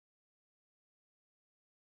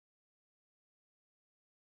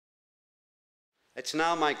It's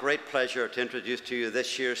now my great pleasure to introduce to you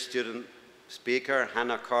this year's student speaker,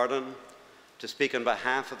 Hannah Kardon, to speak on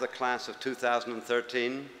behalf of the class of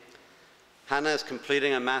 2013. Hannah is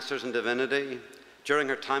completing a Master's in Divinity. During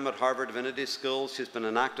her time at Harvard Divinity School, she's been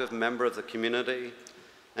an active member of the community,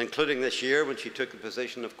 including this year when she took the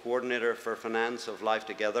position of Coordinator for Finance of Life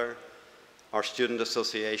Together, our student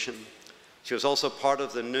association. She was also part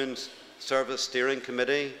of the Noon Service Steering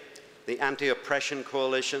Committee, the Anti-Oppression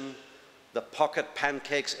Coalition, the Pocket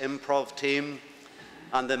Pancakes Improv Team,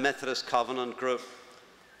 and the Methodist Covenant Group.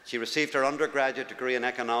 She received her undergraduate degree in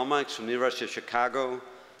economics from the University of Chicago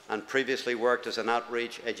and previously worked as an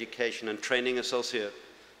outreach, education, and training associate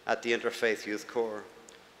at the Interfaith Youth Corps.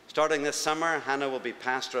 Starting this summer, Hannah will be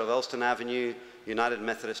pastor of Elston Avenue United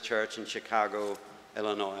Methodist Church in Chicago,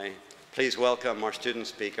 Illinois. Please welcome our student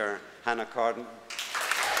speaker, Hannah Kardon.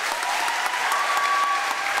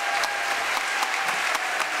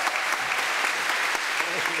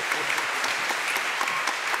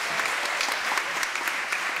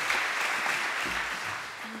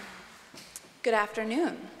 Good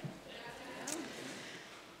afternoon.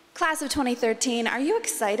 Class of 2013, are you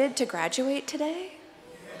excited to graduate today?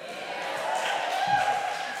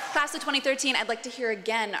 Class of 2013, I'd like to hear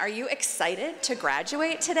again, are you excited to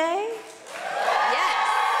graduate today? Yes.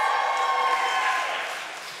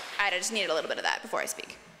 All right, I just needed a little bit of that before I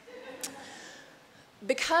speak.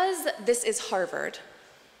 Because this is Harvard,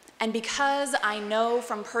 and because I know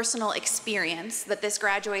from personal experience that this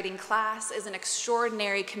graduating class is an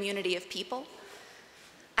extraordinary community of people,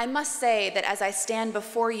 I must say that as I stand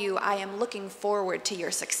before you, I am looking forward to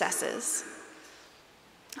your successes.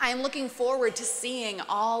 I am looking forward to seeing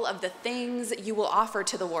all of the things you will offer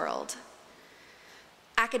to the world.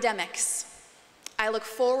 Academics, I look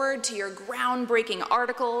forward to your groundbreaking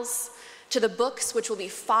articles, to the books which will be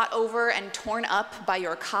fought over and torn up by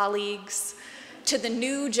your colleagues, to the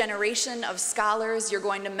new generation of scholars you're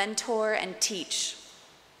going to mentor and teach.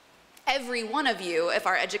 Every one of you, if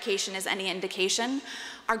our education is any indication,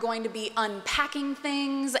 are going to be unpacking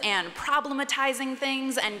things and problematizing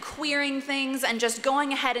things and queering things and just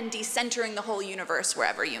going ahead and decentering the whole universe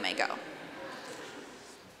wherever you may go.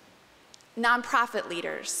 Nonprofit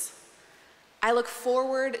leaders, I look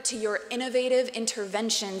forward to your innovative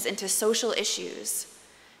interventions into social issues,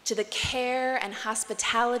 to the care and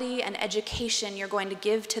hospitality and education you're going to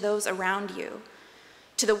give to those around you,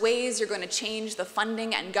 to the ways you're going to change the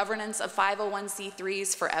funding and governance of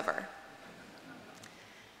 501c3s forever.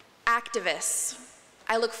 Activists,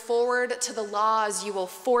 I look forward to the laws you will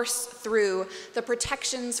force through, the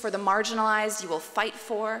protections for the marginalized you will fight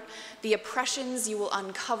for, the oppressions you will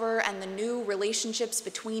uncover, and the new relationships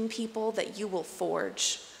between people that you will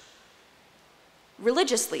forge.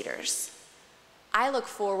 Religious leaders, I look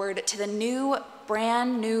forward to the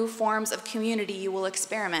brand new forms of community you will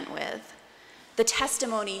experiment with, the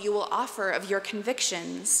testimony you will offer of your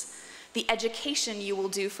convictions, the education you will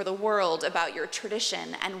do for the world about your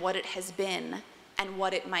tradition and what it has been and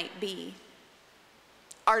what it might be.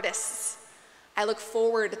 Artists, I look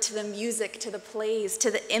forward to the music, to the plays,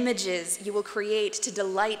 to the images you will create to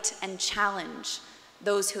delight and challenge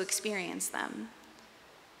those who experience them.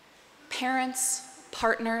 Parents,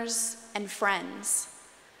 partners, and friends,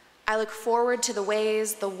 I look forward to the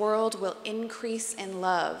ways the world will increase in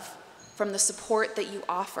love from the support that you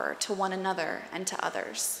offer to one another and to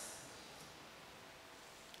others.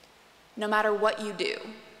 No matter what you do,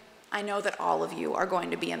 I know that all of you are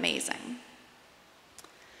going to be amazing.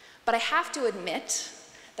 But I have to admit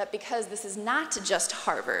that because this is not just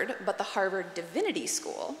Harvard, but the Harvard Divinity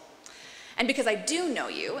School, and because I do know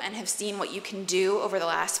you and have seen what you can do over the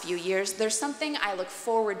last few years, there's something I look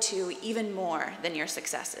forward to even more than your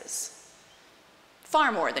successes.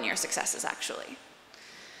 Far more than your successes, actually.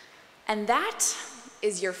 And that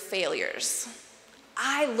is your failures.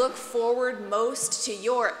 I look forward most to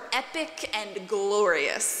your epic and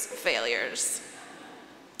glorious failures.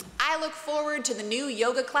 I look forward to the new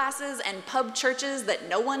yoga classes and pub churches that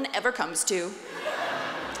no one ever comes to.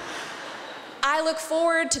 I look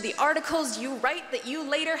forward to the articles you write that you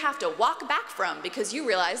later have to walk back from because you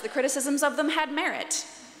realize the criticisms of them had merit.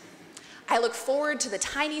 I look forward to the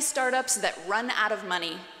tiny startups that run out of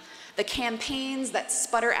money, the campaigns that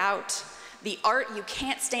sputter out, the art you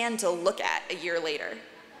can't stand to look at a year later.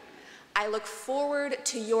 I look forward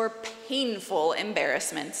to your painful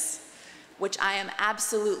embarrassments, which I am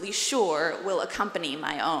absolutely sure will accompany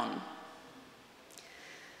my own.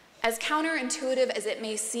 As counterintuitive as it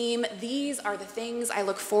may seem, these are the things I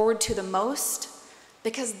look forward to the most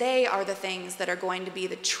because they are the things that are going to be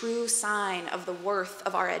the true sign of the worth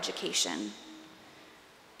of our education.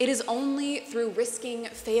 It is only through risking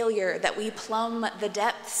failure that we plumb the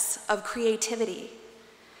depths of creativity.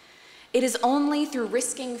 It is only through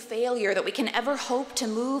risking failure that we can ever hope to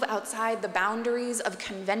move outside the boundaries of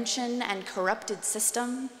convention and corrupted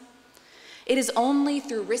system. It is only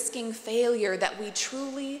through risking failure that we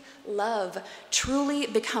truly love, truly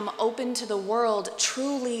become open to the world,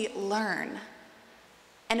 truly learn.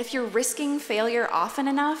 And if you're risking failure often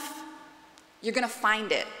enough, you're gonna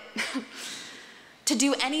find it. To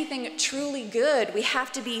do anything truly good, we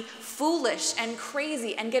have to be foolish and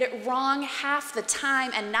crazy and get it wrong half the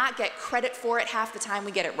time and not get credit for it half the time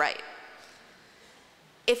we get it right.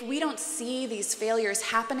 If we don't see these failures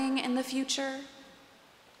happening in the future,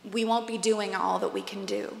 we won't be doing all that we can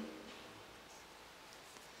do.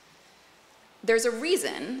 There's a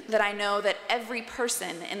reason that I know that every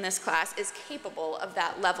person in this class is capable of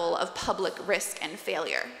that level of public risk and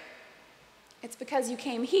failure. It's because you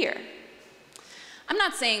came here. I'm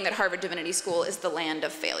not saying that Harvard Divinity School is the land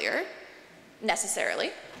of failure,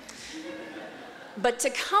 necessarily. But to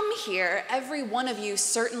come here, every one of you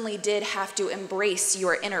certainly did have to embrace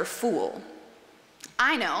your inner fool.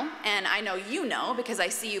 I know, and I know you know, because I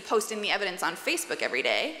see you posting the evidence on Facebook every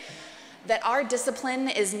day, that our discipline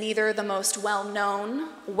is neither the most well-known,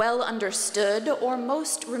 well-understood, or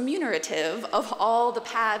most remunerative of all the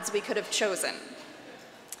paths we could have chosen.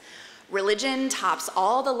 Religion tops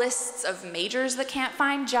all the lists of majors that can't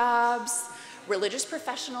find jobs. Religious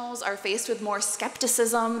professionals are faced with more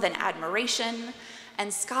skepticism than admiration.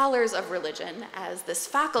 And scholars of religion, as this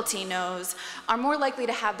faculty knows, are more likely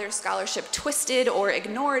to have their scholarship twisted or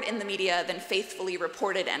ignored in the media than faithfully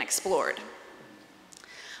reported and explored.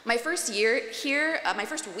 My first year here, my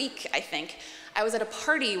first week, I think, I was at a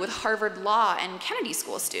party with Harvard Law and Kennedy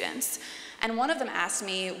School students, and one of them asked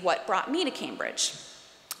me what brought me to Cambridge.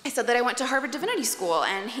 I said that I went to Harvard Divinity School,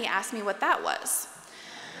 and he asked me what that was.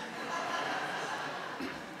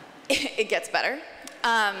 It gets better.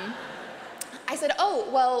 I said, oh,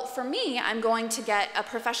 well, for me, I'm going to get a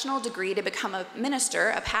professional degree to become a minister,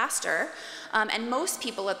 a pastor, and most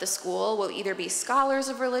people at the school will either be scholars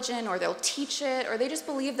of religion, or they'll teach it, or they just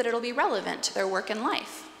believe that it'll be relevant to their work in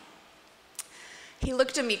life. He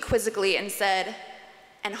looked at me quizzically and said,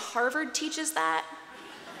 and Harvard teaches that?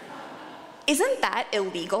 Isn't that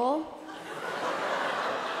illegal?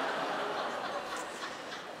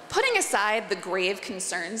 Putting aside the grave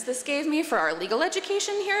concerns this gave me for our legal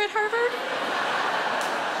education here at Harvard,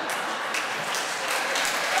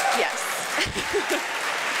 yes.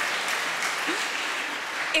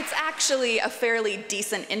 It's actually a fairly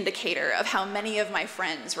decent indicator of how many of my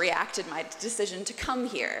friends reacted to my decision to come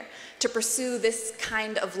here, to pursue this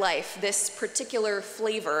kind of life, this particular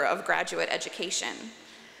flavor of graduate education.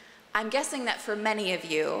 I'm guessing that for many of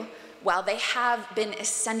you, while they have been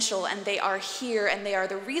essential and they are here and they are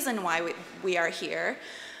the reason why we are here,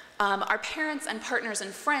 our parents and partners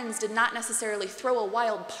and friends did not necessarily throw a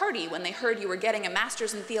wild party when they heard you were getting a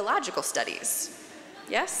master's in theological studies.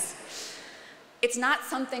 Yes? It's not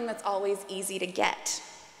something that's always easy to get.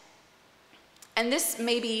 And this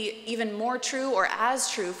may be even more true or as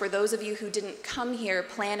true for those of you who didn't come here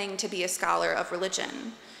planning to be a scholar of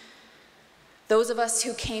religion. Those of us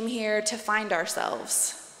who came here to find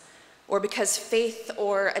ourselves, or because faith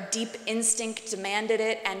or a deep instinct demanded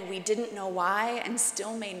it and we didn't know why and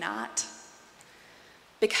still may not.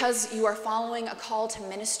 Because you are following a call to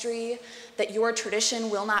ministry that your tradition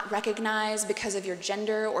will not recognize because of your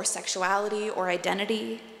gender or sexuality or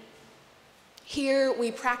identity. Here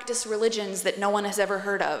we practice religions that no one has ever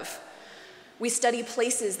heard of. We study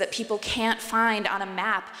places that people can't find on a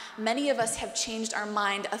map. Many of us have changed our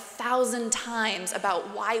mind 1,000 times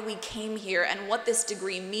about why we came here and what this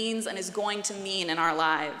degree means and is going to mean in our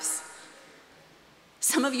lives.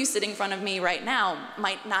 Some of you sitting in front of me right now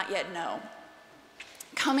might not yet know.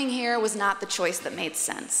 Coming here was not the choice that made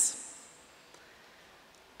sense.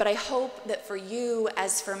 But I hope that for you,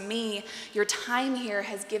 as for me, your time here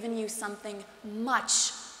has given you something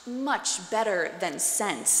much, much better than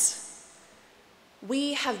sense.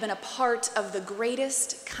 We have been a part of the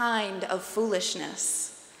greatest kind of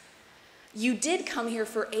foolishness. You did come here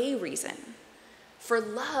for a reason, for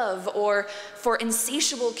love or for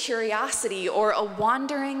insatiable curiosity or a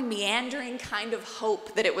wandering, meandering kind of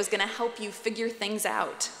hope that it was going to help you figure things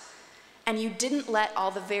out. And you didn't let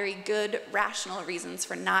all the very good, rational reasons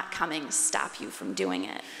for not coming stop you from doing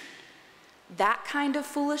it. That kind of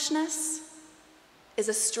foolishness is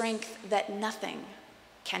a strength that nothing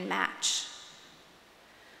can match.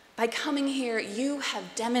 By coming here, you have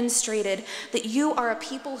demonstrated that you are a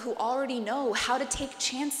people who already know how to take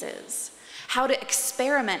chances, how to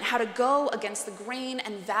experiment, how to go against the grain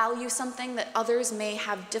and value something that others may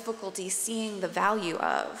have difficulty seeing the value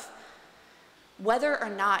of. Whether or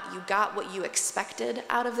not you got what you expected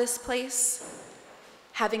out of this place,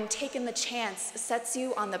 having taken the chance sets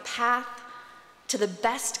you on the path to the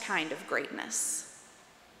best kind of greatness,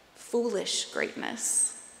 foolish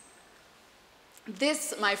greatness.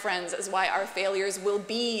 This, my friends, is why our failures will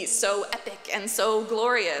be so epic and so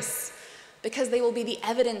glorious, because they will be the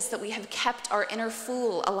evidence that we have kept our inner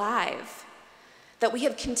fool alive, that we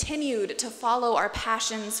have continued to follow our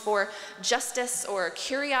passions for justice or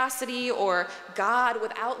curiosity or God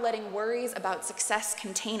without letting worries about success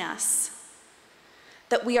contain us,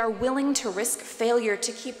 that we are willing to risk failure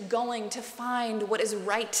to keep going, to find what is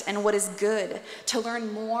right and what is good, to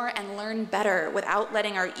learn more and learn better without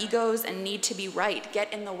letting our egos and need to be right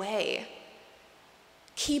get in the way.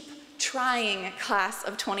 Keep trying, class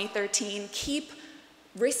of 2013. Keep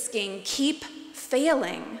risking, keep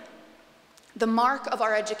failing. The mark of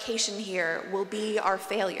our education here will be our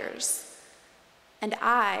failures, and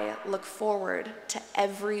I look forward to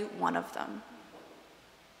every one of them.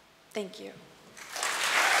 Thank you.